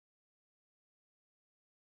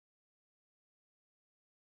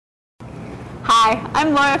Hi,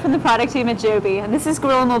 I'm Laura from the product team at Joby, and this is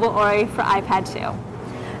GorillaMobile Ori for iPad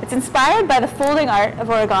 2. It's inspired by the folding art of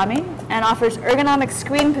Origami and offers ergonomic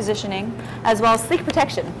screen positioning as well as sleek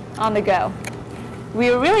protection on the go. We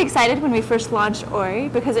were really excited when we first launched Ori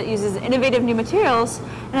because it uses innovative new materials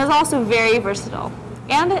and is also very versatile.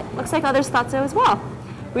 And it looks like others thought so as well.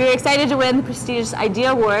 We were excited to win the prestigious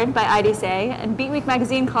IDEA Award by IDC, and Beat Week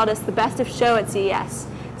magazine called us the best of show at CES,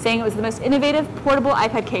 saying it was the most innovative portable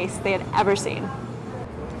iPad case they had ever seen.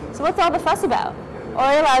 So what's all the fuss about?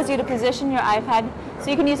 Ori allows you to position your iPad so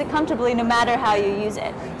you can use it comfortably no matter how you use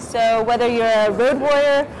it. So whether you're a road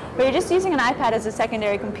warrior or you're just using an iPad as a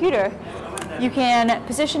secondary computer, you can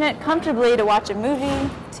position it comfortably to watch a movie,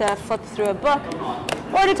 to flip through a book,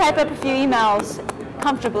 or to type up a few emails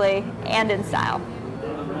comfortably and in style.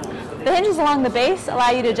 The hinges along the base allow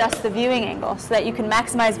you to adjust the viewing angle so that you can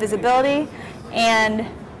maximize visibility and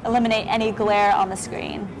eliminate any glare on the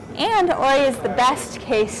screen. And Ori is the best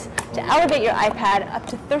case to elevate your iPad up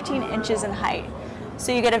to 13 inches in height.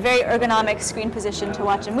 So you get a very ergonomic screen position to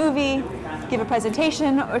watch a movie, give a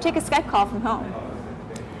presentation, or take a Skype call from home.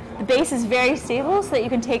 The base is very stable so that you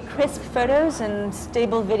can take crisp photos and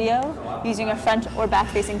stable video using your front or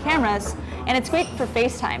back-facing cameras, and it's great for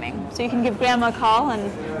FaceTiming, so you can give grandma a call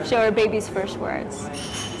and show her baby's first words.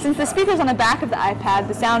 Since the speaker's on the back of the iPad,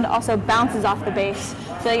 the sound also bounces off the base,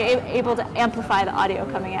 so you're able to amplify the audio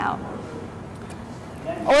coming out.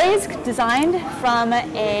 Ori is designed from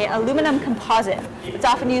an aluminum composite. It's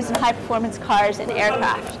often used in high-performance cars and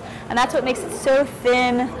aircraft, and that's what makes it so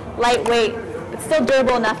thin, lightweight, but still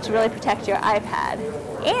durable enough to really protect your iPad.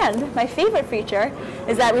 And my favorite feature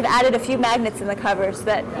is that we've added a few magnets in the cover so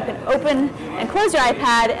that you can open and close your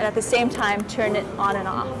iPad and at the same time turn it on and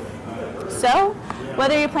off. So,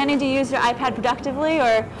 whether you're planning to use your iPad productively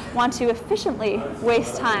or want to efficiently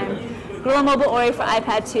waste time, GorillaMobile Ori for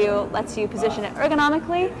iPad 2 lets you position it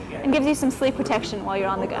ergonomically and gives you some sleep protection while you're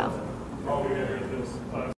on the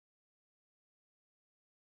go.